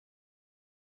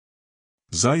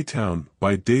Zeitoun,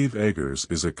 by thought-Eggers,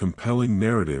 is a compelling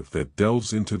narrative that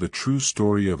delves into the true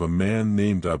story of a man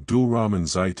named Abdulrahman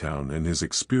Zeitoun and his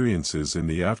experiences in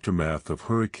the aftermath of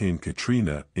Hurricane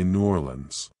Katrina in New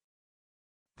Orleans.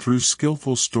 Through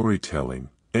skillful storytelling,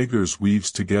 Eggers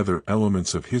weaves together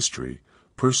elements of history,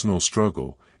 personal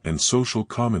struggle, and social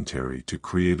commentary to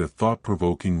create a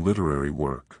thought-provoking literary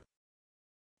work.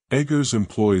 Eggers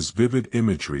employs vivid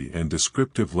imagery and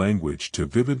descriptive language to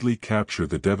vividly capture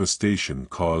the devastation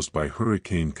caused by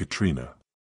Hurricane Katrina.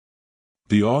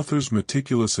 The author's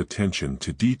meticulous attention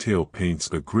to detail paints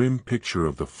a grim picture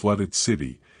of the flooded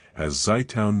city, as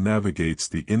Zeitoun navigates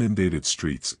the inundated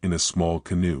streets in a small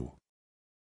canoe.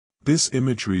 This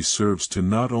imagery serves to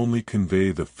not only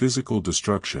convey the physical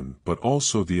destruction but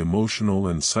also the emotional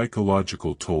and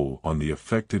psychological toll on the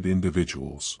affected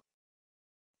individuals.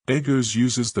 Eggers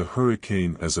uses the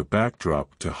hurricane as a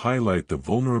backdrop to highlight the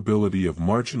vulnerability of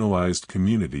marginalized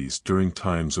communities during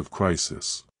times of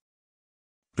crisis.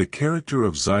 The character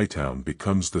of Zeitoun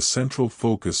becomes the central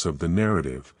focus of the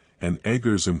narrative, and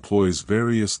Eggers employs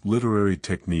various literary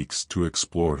techniques to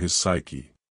explore his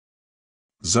psyche.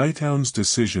 Zeitoun's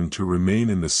decision to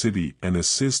remain in the city and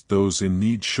assist those in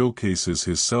need showcases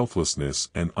his selflessness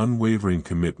and unwavering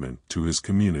commitment to his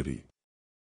community.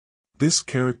 This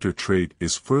character trait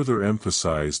is further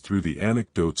emphasized through the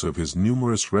anecdotes of his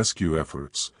numerous rescue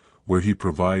efforts, where he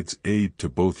provides aid to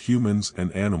both humans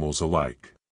and animals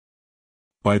alike.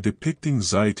 By depicting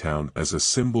Zeitoun as a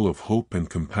symbol of hope and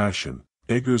compassion,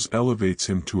 Eggers elevates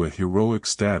him to a heroic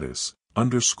status,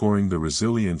 underscoring the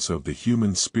resilience of the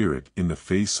human spirit in the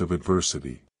face of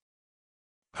adversity.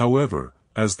 However,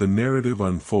 as the narrative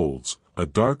unfolds, a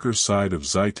darker side of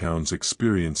Zeitoun's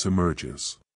experience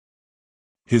emerges.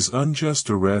 His unjust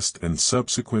arrest and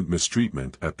subsequent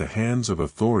mistreatment at the hands of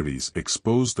authorities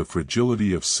expose the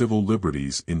fragility of civil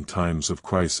liberties in times of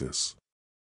crisis.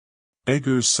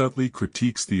 Eggers subtly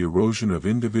critiques the erosion of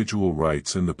individual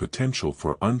rights and the potential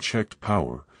for unchecked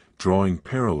power, drawing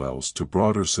parallels to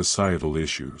broader societal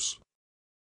issues.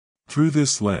 Through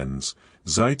this lens,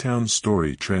 Zeitoun's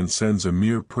story transcends a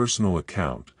mere personal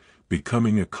account,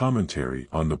 becoming a commentary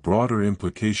on the broader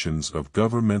implications of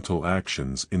governmental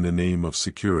actions in the name of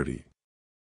security.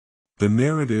 The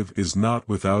narrative is not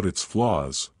without its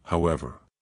flaws, however.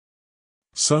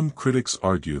 Some critics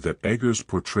argue that Eggers'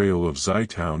 portrayal of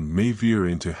Zeitoun may veer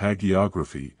into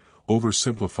hagiography,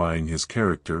 oversimplifying his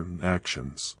character and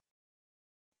actions.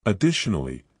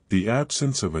 Additionally, the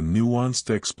absence of a nuanced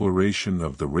exploration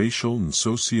of the racial and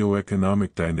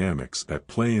socio-economic dynamics at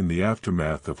play in the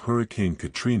aftermath of Hurricane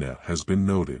Katrina has been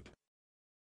noted.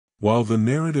 While the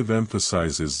narrative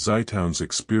emphasizes Zeitoun's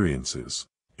experiences,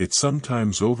 it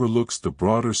sometimes overlooks the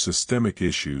broader systemic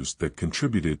issues that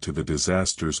contributed to the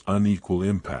disaster's unequal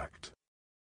impact.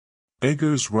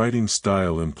 Eggers' writing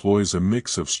style employs a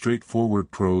mix of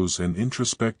straightforward prose and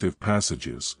introspective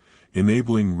passages,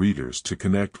 enabling readers to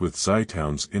connect with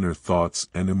Zeitoun's inner thoughts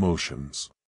and emotions.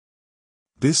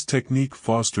 This technique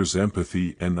fosters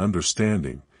empathy and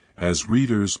understanding, as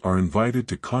readers are invited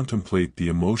to contemplate the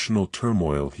emotional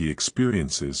turmoil he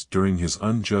experiences during his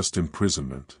unjust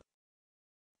imprisonment.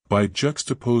 By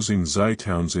juxtaposing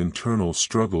Zeitoun's internal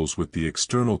struggles with the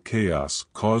external chaos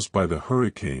caused by the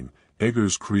hurricane,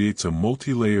 Eggers creates a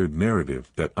multi-layered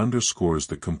narrative that underscores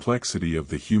the complexity of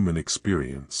the human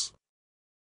experience.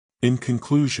 In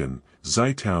conclusion,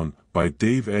 Zeitoun, by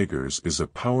thought-Eggers, is a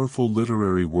powerful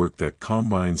literary work that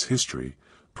combines history,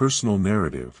 personal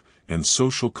narrative, and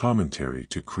social commentary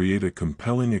to create a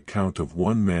compelling account of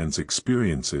one man's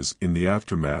experiences in the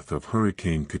aftermath of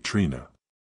Hurricane Katrina.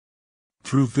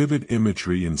 Through vivid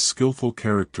imagery and skillful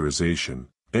characterization,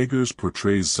 Eggers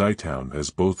portrays Zeitoun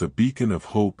as both a beacon of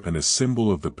hope and a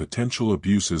symbol of the potential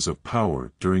abuses of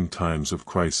power during times of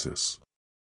crisis.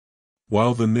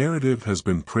 While the narrative has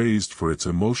been praised for its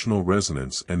emotional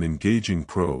resonance and engaging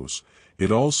prose,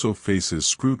 it also faces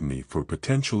scrutiny for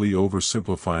potentially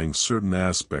oversimplifying certain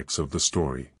aspects of the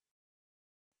story.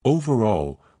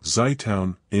 Overall,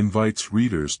 Zeitoun invites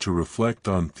readers to reflect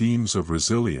on themes of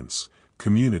resilience,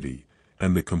 community,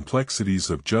 and the complexities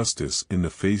of justice in the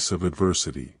face of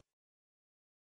adversity.